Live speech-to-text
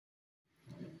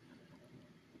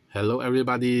Hello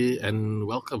everybody and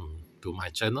welcome to my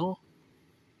channel.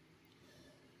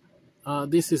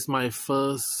 This is my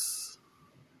first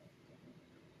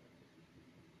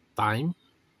time,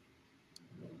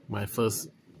 my first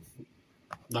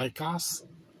diecast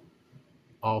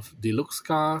of deluxe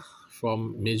car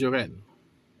from Majorette.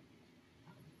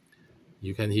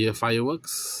 You can hear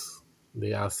fireworks.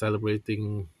 They are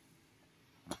celebrating,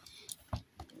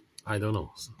 I don't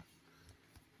know.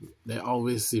 There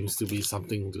always seems to be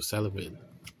something to celebrate.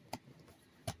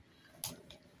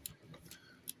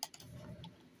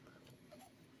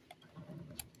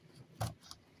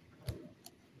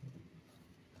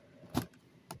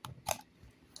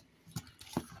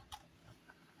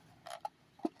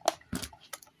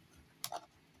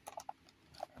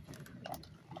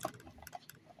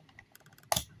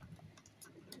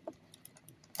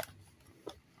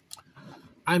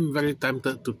 I'm very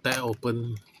tempted to tear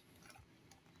open,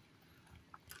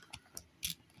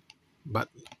 but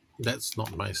that's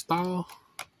not my style.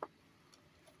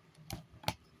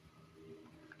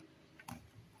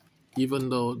 Even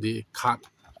though the card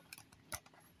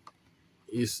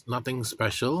is nothing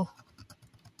special,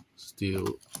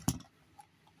 still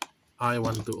I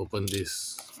want to open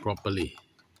this properly.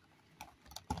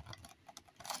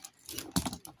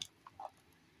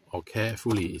 Or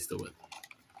carefully is the word.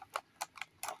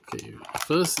 Okay,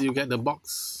 first you get the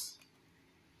box.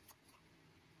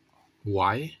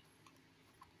 Why?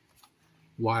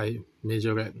 Why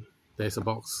Majorette? There's a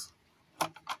box.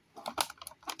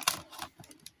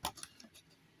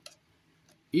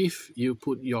 If you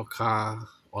put your car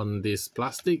on this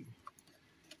plastic,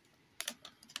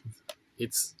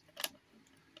 it's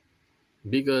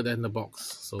bigger than the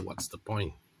box. So what's the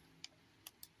point?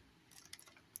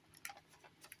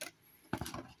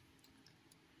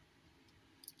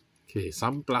 Okay,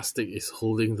 some plastic is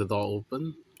holding the door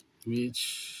open,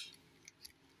 which,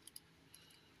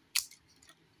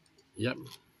 yep,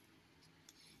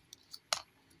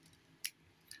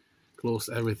 close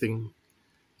everything.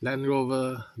 Land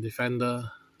Rover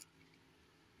Defender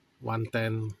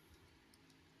 110.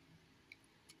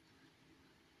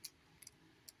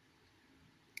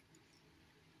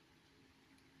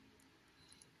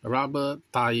 Rubber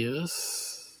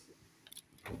tires,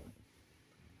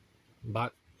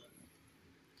 but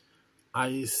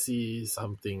I see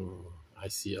something, I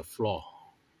see a flaw.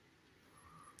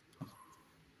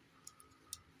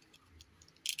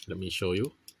 Let me show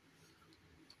you.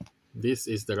 This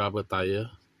is the rubber tire.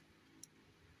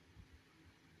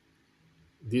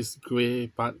 This gray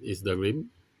part is the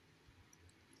rim.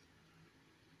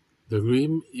 The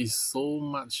rim is so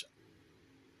much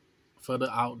further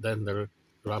out than the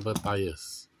rubber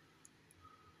tires.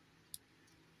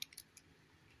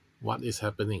 What is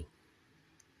happening?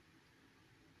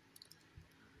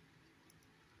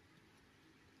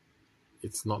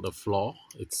 It's not a flaw,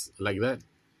 it's like that.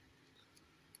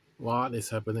 What is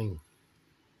happening?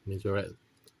 Majorette.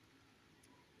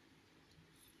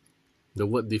 The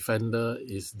word Defender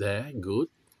is there, good.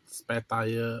 Spare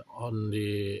tire on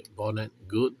the bonnet,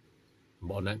 good.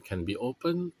 Bonnet can be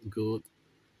opened, good.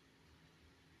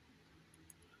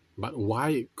 But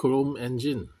why chrome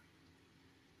engine?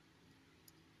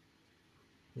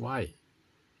 Why?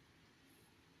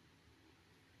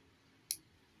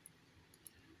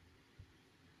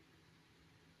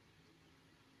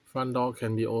 Front door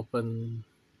can be open,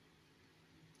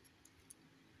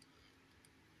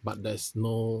 but there's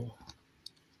no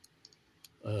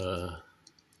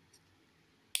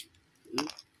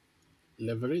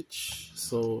leverage,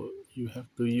 so you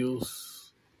have to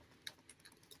use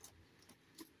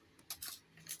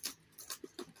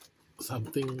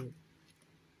something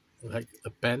like a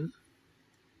pen.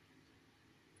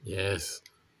 Yes.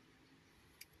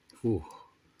 Whew.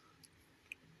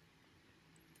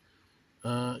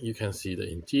 You can see the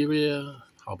interior.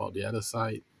 How about the other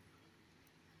side?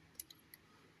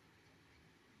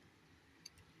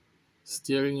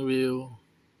 Steering wheel,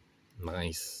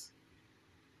 nice.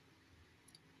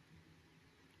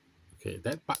 Okay,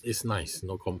 that part is nice,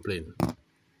 no complaint.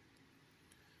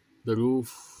 The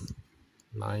roof,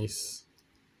 nice.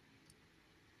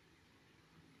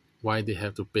 Why they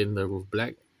have to paint the roof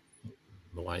black?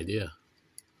 No idea.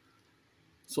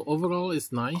 So overall,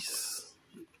 it's nice.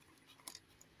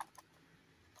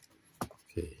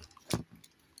 Okay.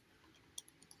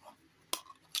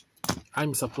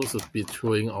 I'm supposed to be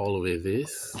throwing all away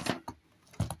this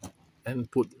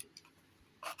and put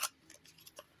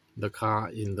the car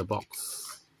in the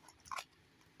box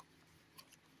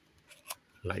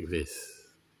like this.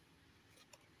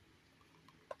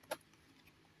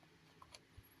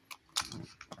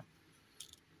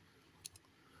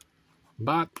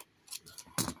 But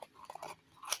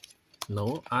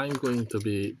No, I'm going to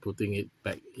be putting it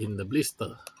back in the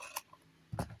blister.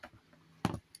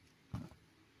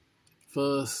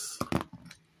 First,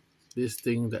 this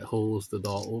thing that holds the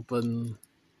door open.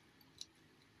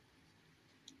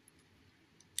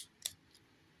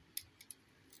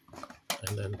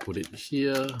 And then put it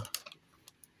here.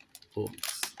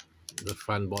 Oops, the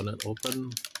front bonnet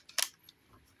open.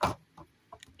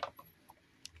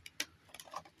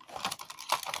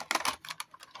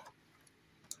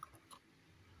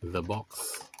 The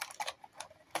box.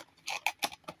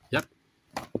 Yep.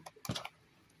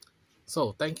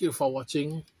 So thank you for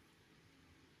watching.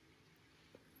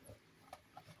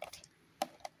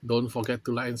 Don't forget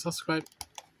to like and subscribe.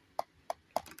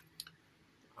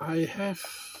 I have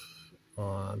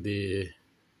the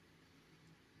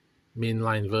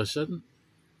mainline version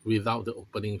without the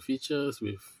opening features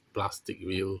with plastic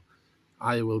wheel.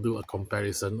 I will do a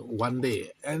comparison one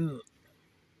day and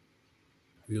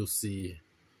we'll see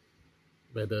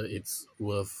whether it's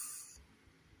worth.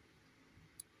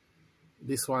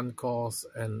 This one costs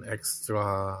an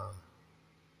extra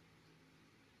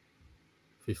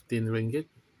 15 ringgit,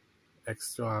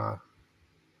 extra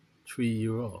 3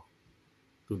 euro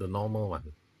to the normal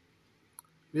one.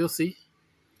 We'll see.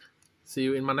 See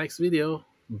you in my next video.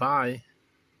 Bye.